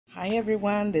Hi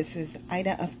everyone, this is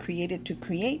Ida of Created to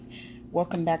Create.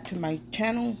 Welcome back to my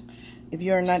channel. If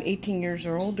you are not 18 years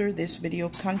or older, this video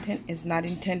content is not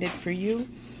intended for you.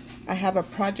 I have a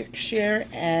project share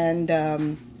and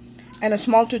a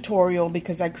small tutorial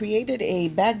because I created a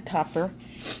bag topper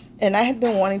and I had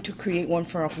been wanting to create one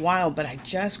for a while, but I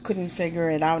just couldn't figure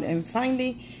it out. And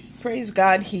finally, praise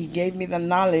God, He gave me the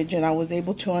knowledge and I was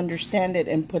able to understand it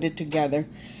and put it together.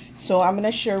 So I'm going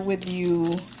to share with you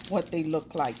what they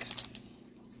look like.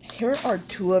 Here are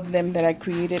two of them that I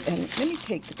created, and let me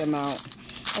take them out.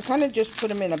 I kind of just put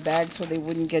them in a bag so they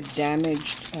wouldn't get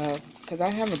damaged because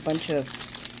I have a bunch of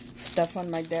stuff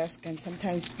on my desk and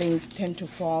sometimes things tend to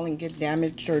fall and get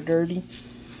damaged or dirty.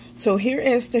 So here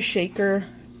is the shaker,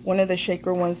 one of the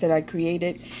shaker ones that I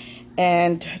created.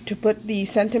 And to put the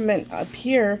sentiment up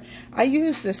here, I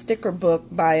used the sticker book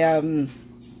by, let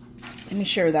me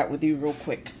share that with you real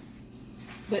quick.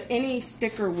 But any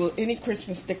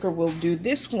Christmas sticker will do.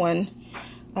 This one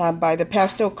by the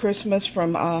Pastel Christmas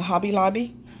from Hobby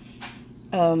Lobby.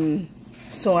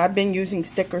 So I've been using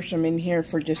stickers from in here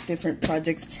for just different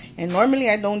projects. And normally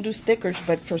I don't do stickers,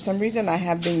 but for some reason I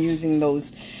have been using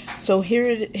those. So here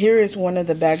is one of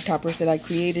the bag toppers that I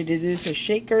created. It is a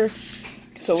shaker.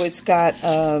 So it's got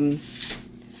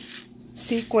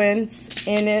sequins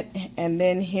in it. And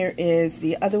then here is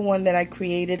the other one that I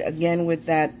created, again with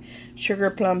that sugar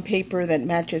plum paper that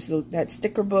matches that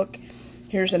sticker book.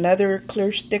 Here's another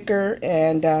clear sticker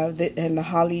and the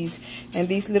hollies, and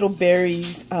these little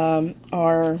berries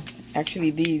are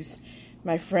actually these.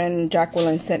 My friend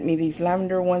Jacqueline sent me these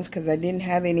lavender ones because I didn't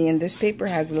have any, and this paper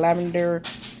has lavender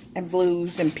and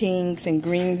blues and pinks and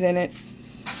greens in it,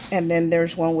 and then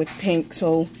there's one with pink.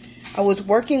 So I was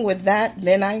working with that,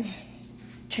 then I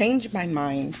changed my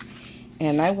mind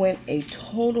and I went a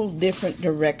total different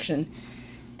direction.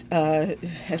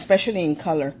 Especially in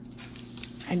color.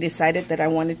 I decided that I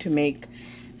wanted to make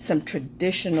some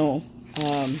traditional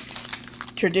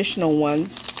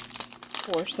ones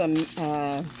for some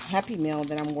Happy Mail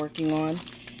that I'm working on,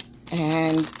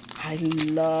 and I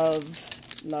love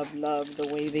the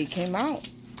way they came out.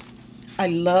 I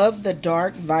love the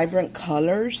dark vibrant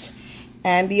colors,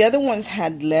 and the other ones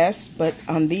had less, but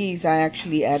on these I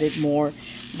actually added more.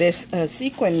 This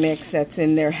sequin mix that's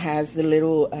in there has the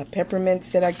little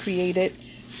peppermints that I created,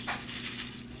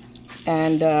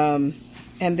 and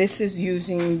this is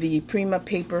using the Prima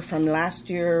paper from last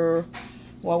year.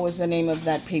 What was the name of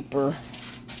that paper?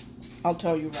 I'll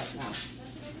tell you right now.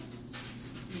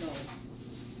 No,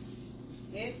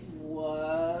 it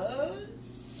was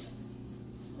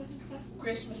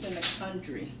Christmas in the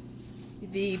Country.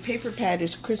 The paper pad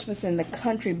is Christmas in the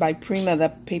Country by Prima,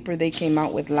 the paper they came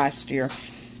out with last year.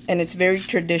 And it's very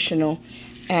traditional.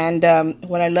 And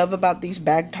what I love about these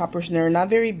bag toppers, they're not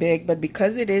very big, but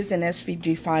because it is an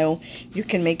SVG file, you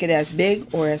can make it as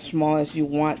big or as small as you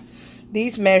want.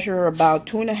 These measure about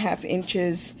 2.5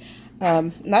 inches,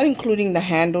 not including the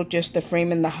handle, just the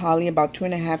frame and the holly, about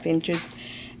 2.5 inches.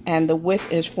 And the width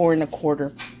is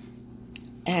 4.25.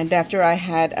 And after I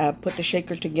had put the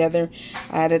shaker together,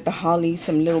 I added the holly,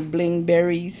 some little bling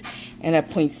berries, and a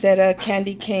poinsettia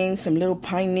candy cane, some little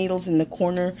pine needles in the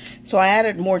corner. So I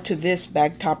added more to this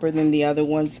bag topper than the other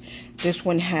ones. This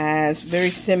one has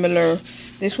very similar.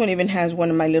 This one even has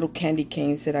one of my little candy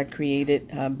canes that I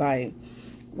created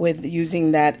with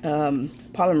using that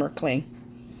polymer clay.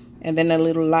 And then a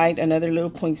little light, another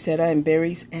little poinsettia and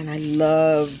berries. And I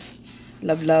love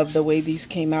the way these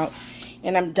came out.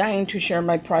 And I'm dying to share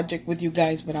my project with you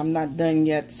guys, but I'm not done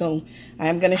yet. So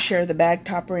I'm going to share the bag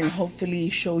topper and hopefully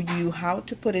show you how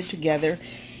to put it together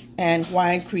and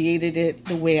why I created it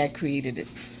the way I created it.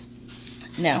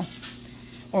 Now,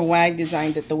 or why I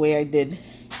designed it the way I did.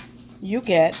 You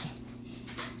get,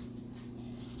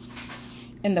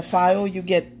 in the file, you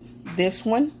get this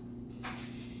one.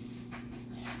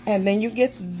 And then you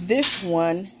get this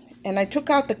one. And I took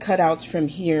out the cutouts from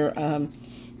here.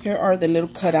 Here are the little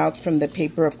cutouts from the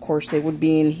paper. Of course, they would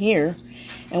be in here.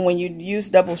 And when you use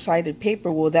double-sided paper,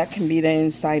 well, that can be the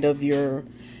inside of your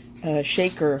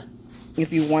shaker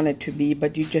if you want it to be.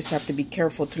 But you just have to be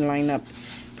careful to line up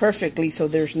perfectly so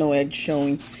there's no edge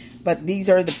showing. But these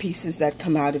are the pieces that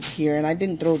come out of here. And I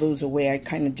didn't throw those away. I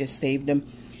kind of just saved them.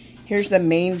 Here's the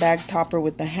main bag topper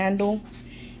with the handle.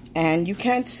 And you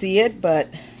can't see it, but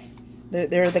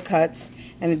there are the cuts.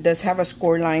 And it does have a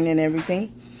score line and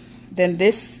everything. Then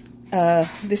this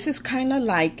is kind of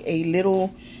like a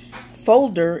little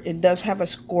folder. It does have a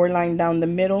score line down the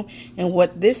middle, and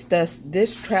what this does,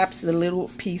 this traps the little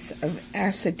piece of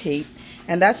acetate,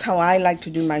 and that's how I like to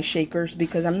do my shakers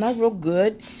because I'm not real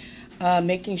good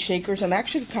making shakers. I'm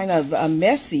actually kind of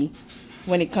messy,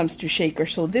 when it comes to shaker.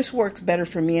 So this works better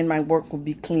for me and my work will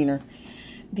be cleaner.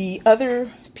 The other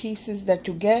pieces that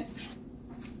you get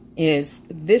is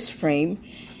this frame,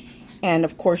 and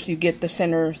of course you get the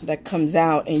center that comes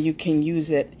out and you can use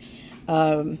it.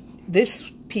 This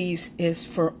piece is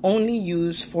for only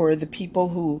use for the people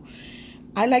who,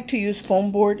 I like to use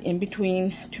foam board in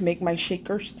between to make my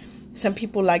shakers. Some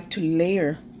people like to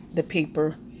layer the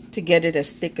paper to get it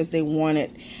as thick as they want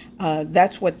it.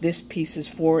 That's what this piece is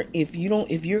for. If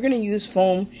you're going to use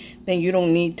foam, then you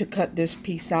don't need to cut this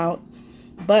piece out.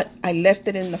 But I left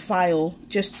it in the file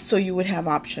just so you would have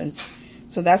options.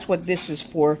 So that's what this is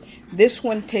for. This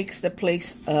one takes the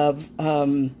place of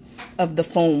the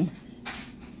foam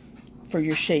for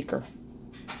your shaker.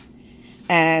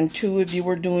 And two, if you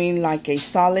were doing like a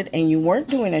solid and you weren't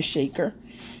doing a shaker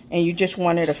and you just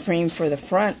wanted a frame for the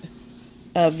front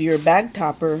of your bag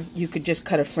topper, you could just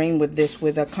cut a frame with this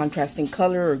with a contrasting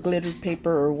color or glittered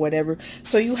paper or whatever.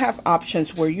 So you have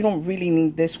options where you don't really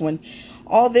need this one.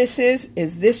 All this is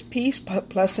this piece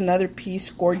plus another piece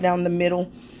scored down the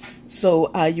middle, so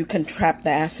you can trap the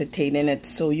acetate in it,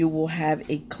 so you will have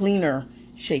a cleaner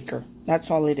shaker.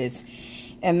 That's all it is.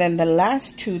 And then the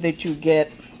last two that you get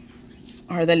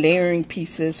are the layering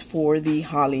pieces for the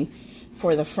holly,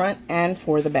 for the front and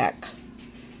for the back.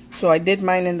 So I did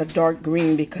mine in the dark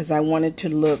green because I wanted to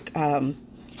look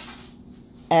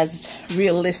as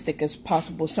realistic as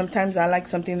possible. Sometimes I like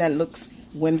something that looks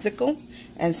whimsical,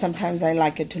 and sometimes I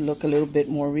like it to look a little bit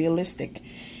more realistic.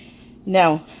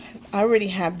 Now, I already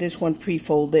have this one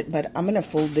pre-folded, but I'm going to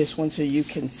fold this one so you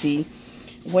can see.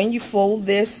 When you fold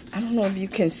this, I don't know if you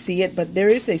can see it, but there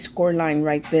is a score line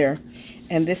right there.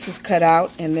 And this is cut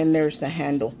out, and then there's the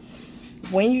handle.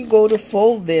 When you go to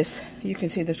fold this, you can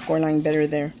see the score line better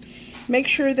there. Make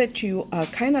sure that you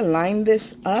kind of line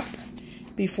this up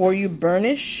before you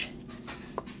burnish.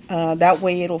 That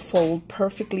way it'll fold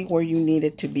perfectly where you need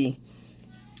it to be.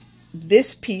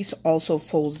 This piece also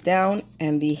folds down,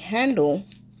 and the handle,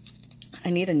 I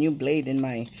need a new blade in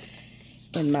my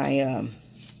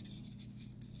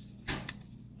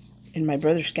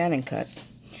brother's Scan and Cut.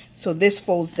 So this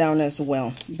folds down as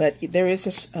well, but there is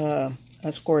a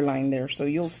score line there, so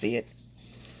you'll see it.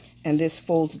 And this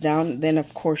folds down. Then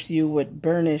of course you would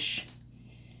burnish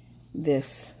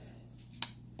this.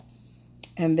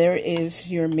 And there is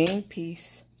your main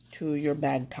piece to your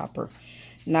bag topper.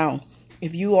 Now,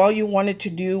 if all you wanted to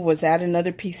do was add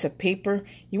another piece of paper,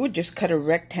 you would just cut a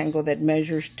rectangle that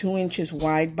measures 2 inches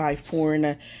wide by 4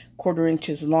 1/4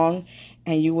 inches long,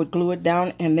 and you would glue it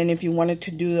down. And then if you wanted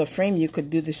to do a frame, you could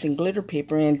do this in glitter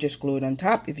paper and just glue it on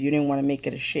top if you didn't want to make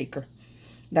it a shaker.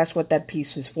 That's what that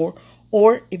piece is for.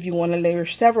 Or if you want to layer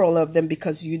several of them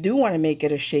because you do want to make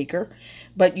it a shaker,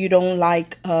 but you don't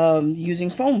like using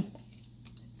foam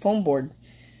board.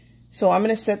 So I'm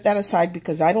going to set that aside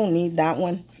because I don't need that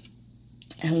one.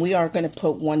 And we are going to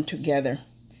put one together.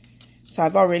 So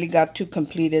I've already got 2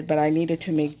 completed, but I needed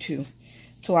to make 2.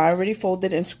 So I already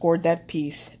folded and scored that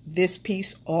piece. This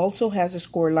piece also has a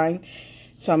score line.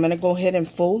 So I'm going to go ahead and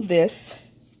fold this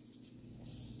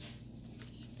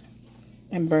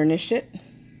and burnish it.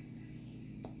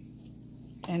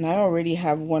 And I already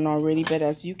have one already, but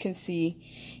as you can see,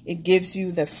 it gives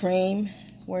you the frame.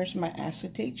 Where's my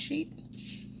acetate sheet?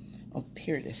 Oh,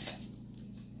 here it is.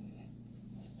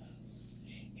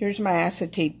 Here's my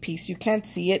acetate piece. You can't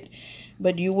see it,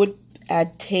 but you would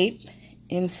add tape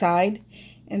inside,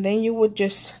 and then you would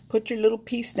just put your little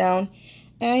piece down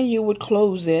and you would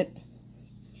close it,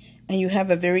 and you have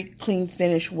a very clean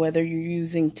finish, whether you're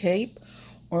using tape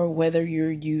or whether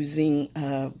you're using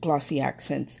glossy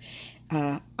accents.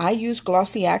 I use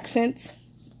glossy accents,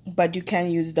 but you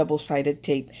can use double-sided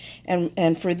tape.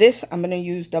 And for this, I'm going to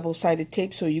use double-sided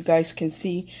tape so you guys can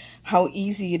see how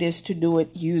easy it is to do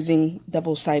it using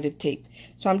double-sided tape.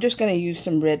 So I'm just going to use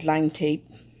some red line tape,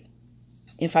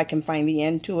 if I can find the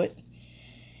end to it.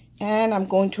 And I'm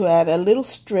going to add a little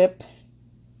strip.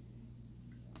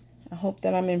 I hope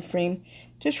that I'm in frame.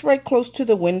 Just right close to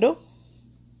the window.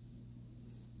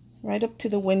 Right up to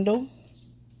the window.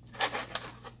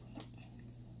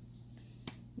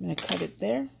 I'm going to cut it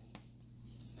there.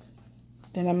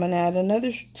 Then I'm going to add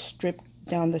another strip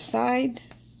down the side.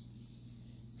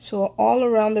 So all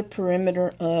around the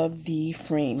perimeter of the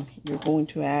frame, you're going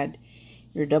to add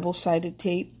your double-sided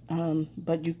tape,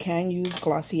 but you can use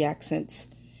glossy accents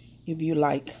if you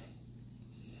like.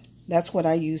 That's what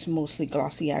I use, mostly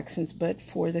glossy accents, but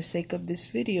for the sake of this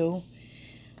video,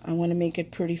 I want to make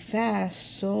it pretty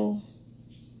fast, so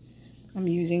I'm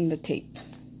using the tape.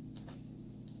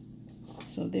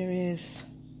 So there is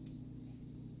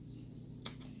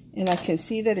And I can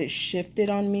see that it shifted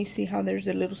on me. See how there's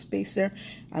a little space there?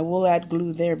 I will add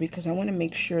glue there because I want to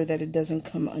make sure that it doesn't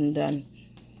come undone.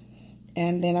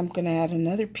 And then I'm going to add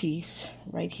another piece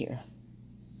right here.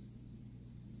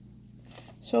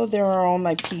 So there are all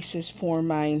my pieces for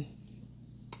my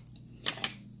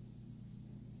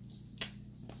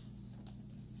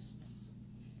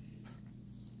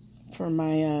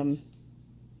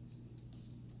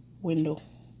window.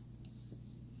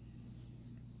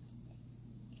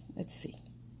 Let's see.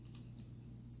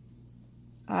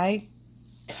 I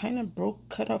kind of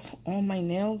cut off all my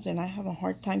nails, and I have a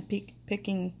hard time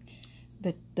picking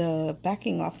the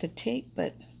backing off the tape,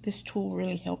 but this tool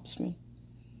really helps me.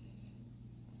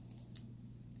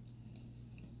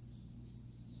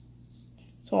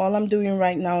 So all I'm doing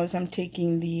right now is I'm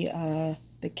taking the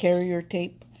carrier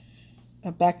tape,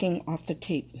 backing off the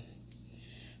tape.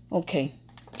 Okay,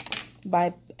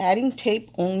 by adding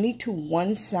tape only to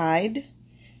one side,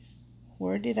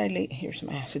 where did I lay? Here's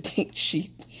my acetate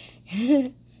sheet.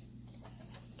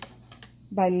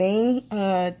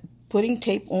 By putting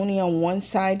tape only on one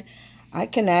side, I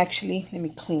can actually, let me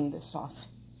clean this off.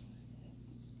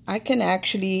 I can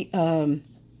actually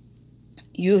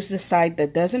use the side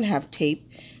that doesn't have tape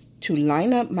to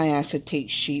line up my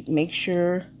acetate sheet, make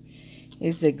sure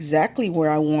it's exactly where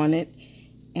I want it,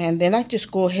 and then I just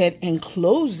go ahead and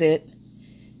close it,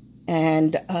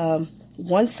 and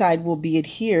one side will be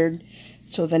adhered,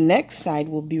 so the next side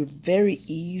will be very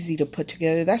easy to put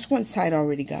together. That's one side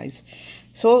already, guys.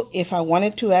 So if I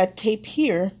wanted to add tape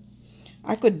here,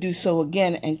 I could do so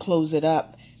again and close it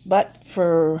up. But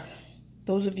for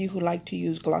those of you who like to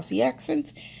use glossy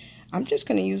accents, I'm just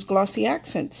going to use glossy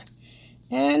accents.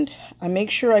 And I make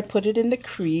sure I put it in the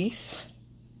crease.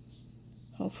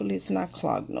 Hopefully it's not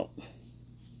clogged. Nope.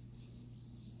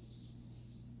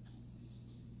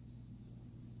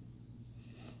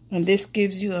 And this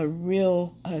gives you a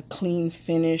real clean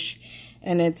finish.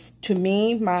 And it's, to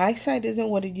me, my eyesight isn't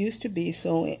what it used to be.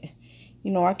 So,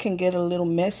 you know, I can get a little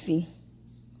messy.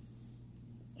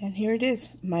 And here it is.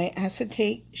 My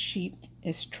acetate sheet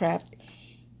is trapped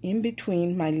in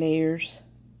between my layers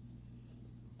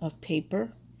of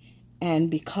paper. And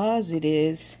because it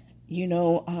is, you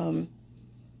know,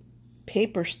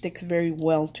 paper sticks very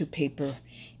well to paper.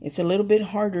 It's a little bit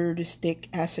harder to stick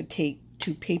acetate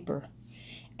to paper.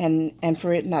 And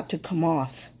for it not to come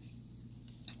off.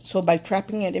 So by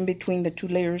trapping it in between the two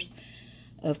layers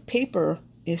of paper,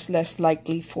 it's less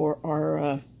likely for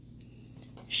our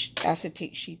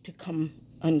acetate sheet to come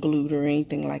unglued or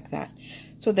anything like that.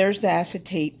 So there's the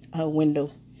acetate window.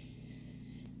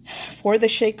 For the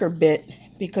shaker bit,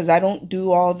 because I don't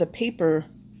do all the paper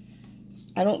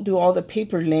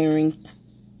layering,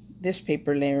 this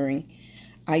paper layering,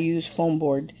 I use foam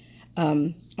board.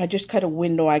 I just cut a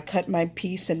window. I cut my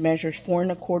piece that measures 4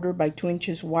 1/4 by 2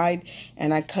 inches wide,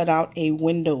 and I cut out a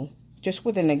window just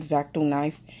with an X-Acto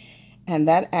knife, and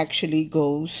that actually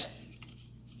goes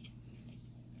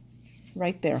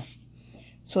right there.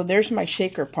 So there's my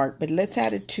shaker part, but let's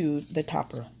add it to the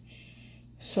topper.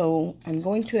 So I'm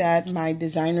going to add my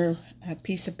designer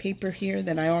piece of paper here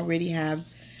that I already have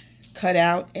cut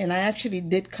out, and I actually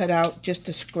did cut out just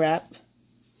a scrap,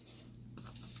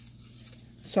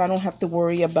 so I don't have to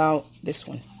worry about this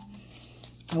one.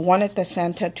 I wanted the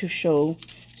Santa to show,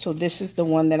 so this is the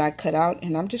one that I cut out,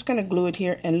 and I'm just going to glue it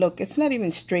here. And look, it's not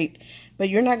even straight, but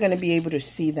you're not going to be able to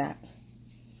see that.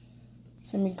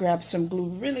 Let me grab some glue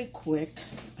really quick.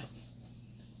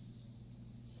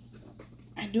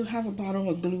 I do have a bottle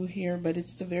of glue here, but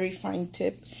it's the very fine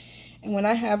tip. And when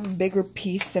I have a bigger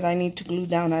piece that I need to glue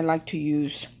down, I like to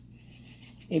use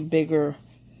a bigger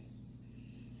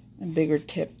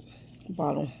tip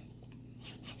bottle.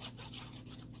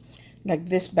 Like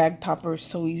this bag topper is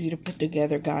so easy to put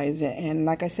together, guys, and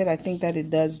like I said, I think that it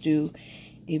does do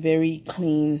a very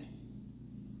clean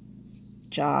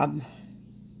job.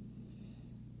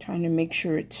 Trying to make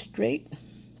sure it's straight.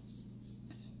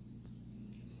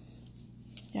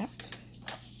 Yeah.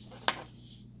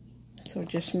 So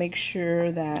just make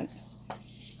sure that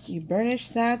you burnish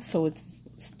that so it's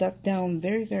stuck down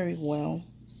very, very well.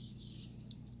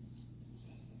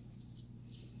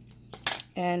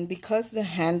 And because the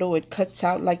handle, it cuts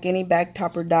out like any bag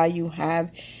topper die you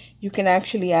have, you can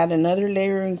actually add another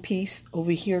layering piece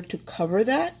over here to cover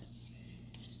that,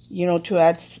 you know,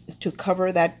 to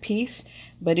cover that piece.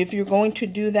 But if you're going to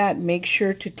do that, make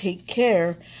sure to take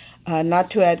care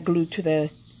not to add glue to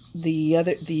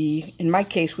in my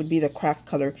case would be the craft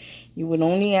color. You would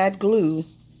only add glue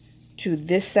to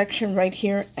this section right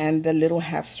here and the little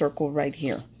half circle right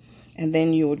here, and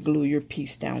then you would glue your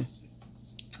piece down.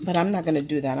 But I'm not going to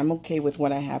do that. I'm okay with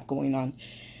what I have going on.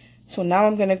 So now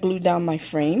I'm going to glue down my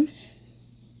frame.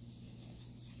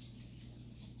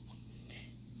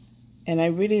 And I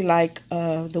really like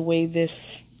the way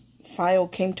this file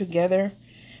came together.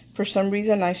 For some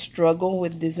reason, I struggle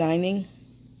with designing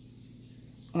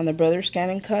on the Brother Scan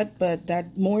and Cut, but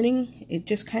that morning, it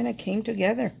just kind of came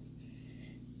together.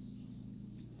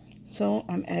 So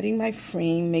I'm adding my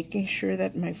frame, making sure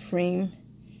that my frame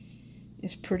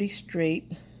is pretty straight.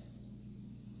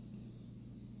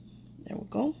 There we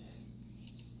go.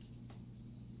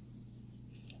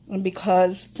 And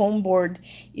because foam board,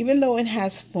 even though it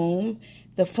has foam,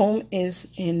 the foam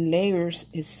is in layers,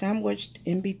 is sandwiched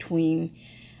in between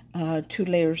 2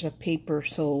 layers of paper.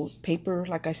 So paper,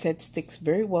 like I said, sticks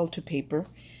very well to paper.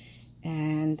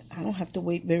 And I don't have to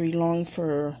wait very long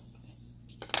for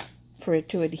it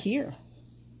to adhere.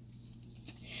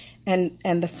 And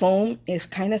the foam is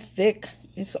kind of thick.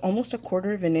 It's almost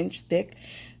 1/4 of an inch thick.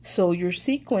 So your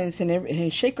sequins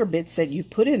and shaker bits that you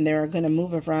put in there are going to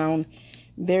move around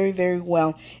very, very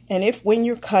well. And if when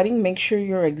you're cutting, make sure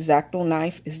your X-Acto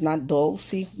knife is not dull.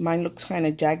 See, mine looks kind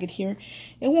of jagged here.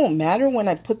 It won't matter when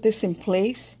I put this in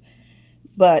place,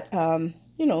 but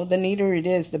you know, the neater it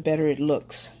is, the better it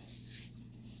looks.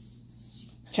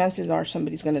 Chances are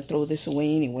somebody's going to throw this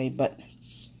away anyway, but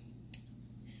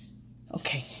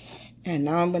okay. And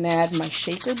now I'm going to add my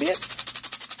shaker bits.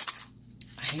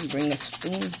 I didn't bring a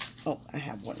spoon. Oh, I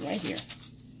have one right here.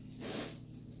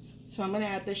 So I'm going to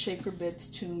add the shaker bits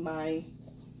to my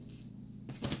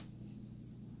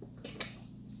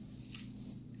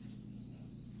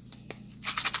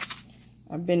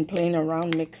I've been playing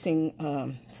around mixing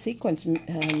sequence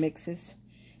mixes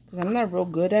because I'm not real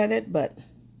good at it, but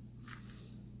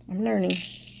I'm learning.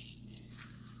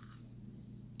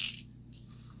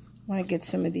 I want to get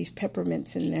some of these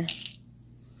peppermints in there.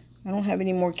 I don't have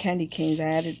any more candy canes. I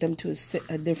added them to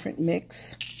a different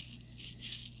mix.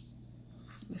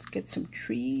 Let's get some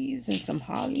trees and some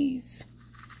hollies.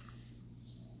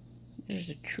 There's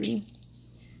a tree.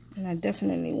 And I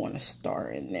definitely want a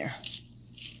star in there.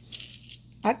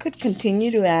 I could continue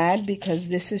to add because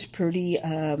this is pretty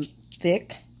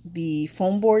thick, the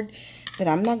foam board, but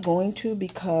I'm not going to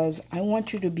because I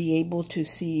want you to be able to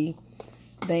see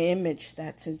the image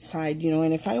that's inside, you know,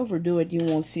 and if I overdo it, you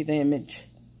won't see the image.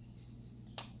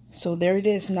 So there it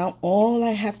is. Now all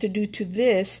I have to do to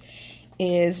this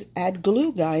is add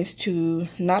glue, guys, to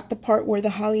not the part where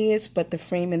the holly is, but the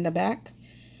frame in the back.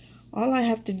 All I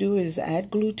have to do is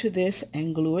add glue to this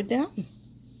and glue it down.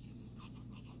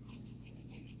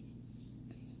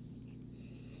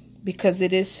 Because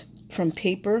it is from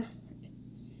paper,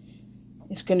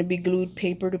 it's going to be glued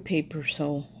paper to paper,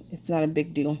 so it's not a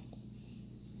big deal.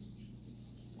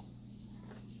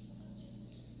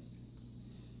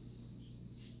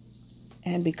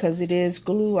 And because it is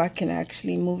glue, I can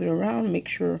actually move it around, make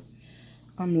sure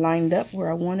I'm lined up where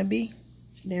I want to be.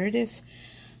 There it is.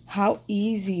 How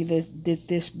easy did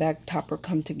this back topper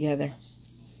come together?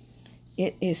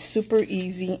 It is super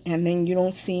easy, and then you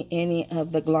don't see any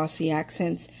of the glossy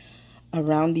accents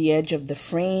around the edge of the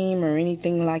frame or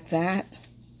anything like that.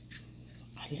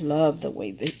 I love the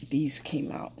way that these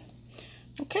came out.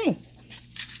 Okay.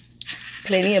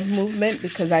 Plenty of movement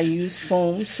because I use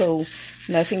foam, so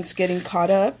nothing's getting caught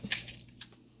up.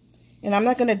 And I'm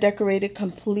not going to decorate it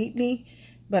completely,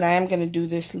 but I am going to do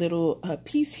this little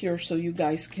piece here so you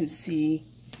guys can see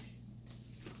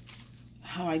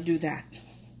how I do that.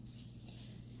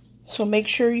 So make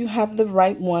sure you have the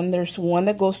right one. There's one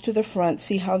that goes to the front.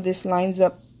 See how this lines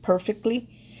up perfectly?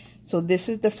 So this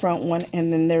is the front one,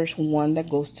 and then there's one that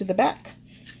goes to the back.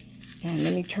 And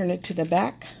let me turn it to the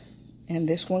back, and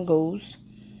this one goes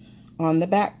on the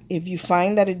back. If you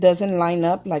find that it doesn't line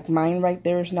up, like mine right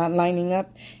there is not lining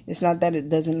up, it's not that it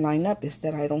doesn't line up, it's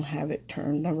that I don't have it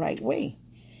turned the right way.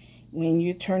 When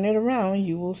you turn it around,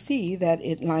 you will see that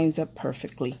it lines up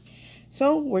perfectly.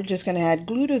 So we're just going to add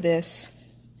glue to this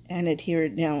and adhere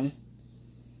it down.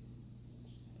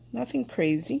 Nothing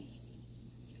crazy.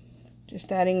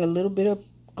 Just adding a little bit of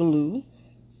glue.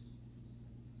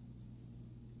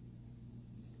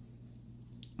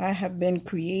 I have been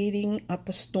creating up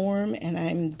a storm, and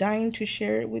I'm dying to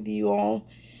share it with you all,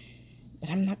 but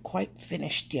I'm not quite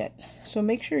finished yet. So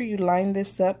make sure you line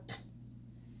this up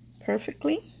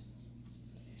perfectly.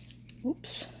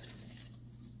 Oops.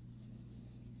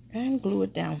 And glue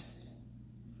it down.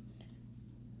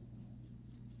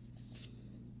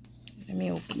 Let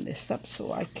me open this up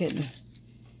so I can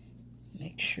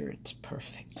make sure it's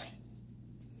perfect.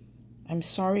 I'm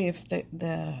sorry if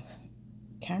the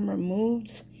camera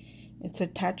moves. It's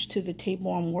attached to the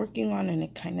table I'm working on, and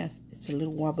it's a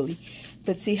little wobbly.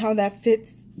 But see how that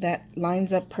fits? That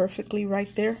lines up perfectly right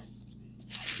there.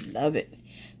 I Love it.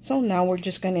 So now we're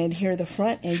just going to adhere the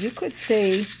front, and you could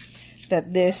say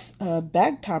that this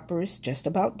bag topper is just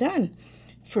about done.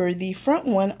 For the front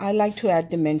one, I like to add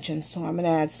dimensions, so I'm going to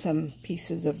add some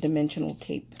pieces of dimensional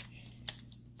tape.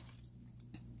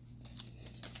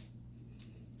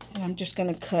 And I'm just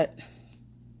going to cut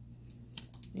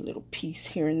a little piece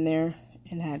here and there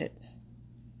and add it.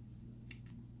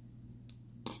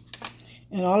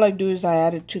 And all I do is I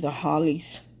add it to the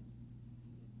hollies.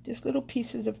 Just little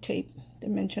pieces of tape,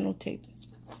 dimensional tape.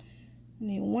 I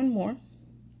need one more.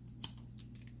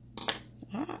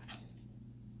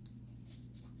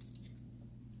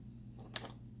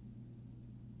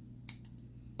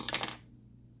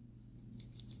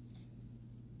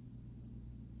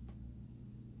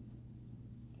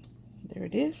 There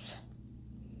it is.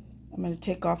 I'm going to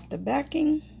take off the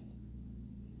backing.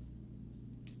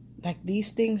 Like,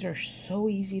 these things are so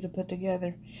easy to put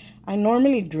together. I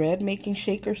normally dread making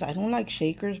shakers. I don't like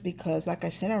shakers because, like I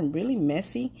said, I'm really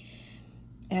messy.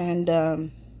 And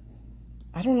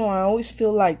I don't know, I always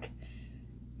feel like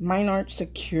mine aren't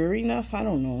secure enough. I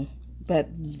don't know. But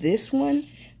this one,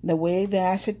 the way the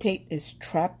acetate is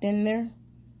trapped in there,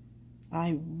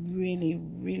 I really,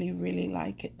 really, really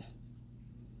like it.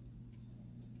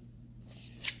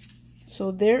 So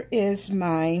there is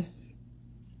my,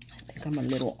 I think I'm a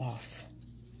little off.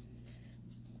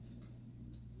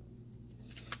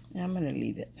 I'm going to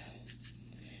leave it.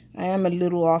 I am a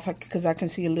little off because I can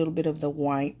see a little bit of the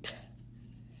white.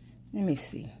 Let me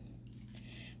see.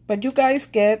 But you guys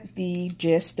get the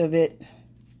gist of it,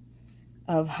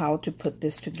 of how to put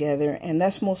this together. And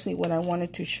that's mostly what I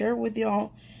wanted to share with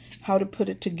y'all, how to put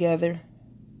it together.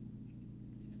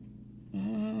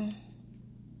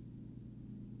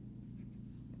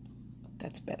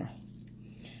 That's better.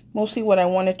 Mostly what I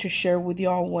wanted to share with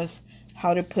y'all was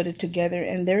how to put it together.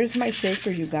 And there is my shaker,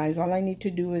 you guys. All I need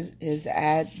to do is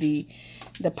add the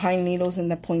pine needles and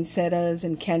the poinsettias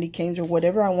and candy canes or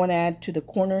whatever I want to add to the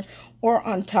corner or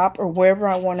on top or wherever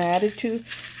I want to add it to.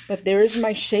 But there is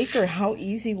my shaker. How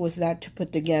easy was that to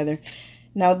put together?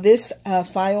 Now this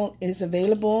file is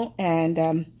available,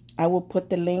 and I will put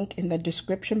the link in the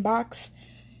description box.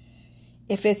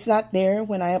 If it's not there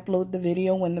when I upload the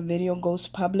video, when the video goes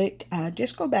public,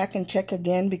 just go back and check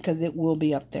again because it will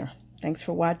be up there. Thanks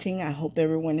for watching. I hope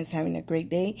everyone is having a great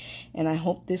day, and I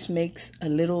hope this makes a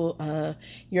little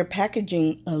your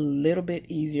packaging a little bit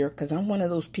easier, because I'm one of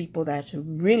those people that's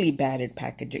really bad at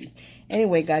packaging.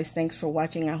 Anyway, guys, thanks for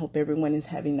watching. I hope everyone is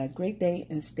having a great day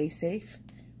and stay safe.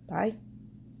 Bye.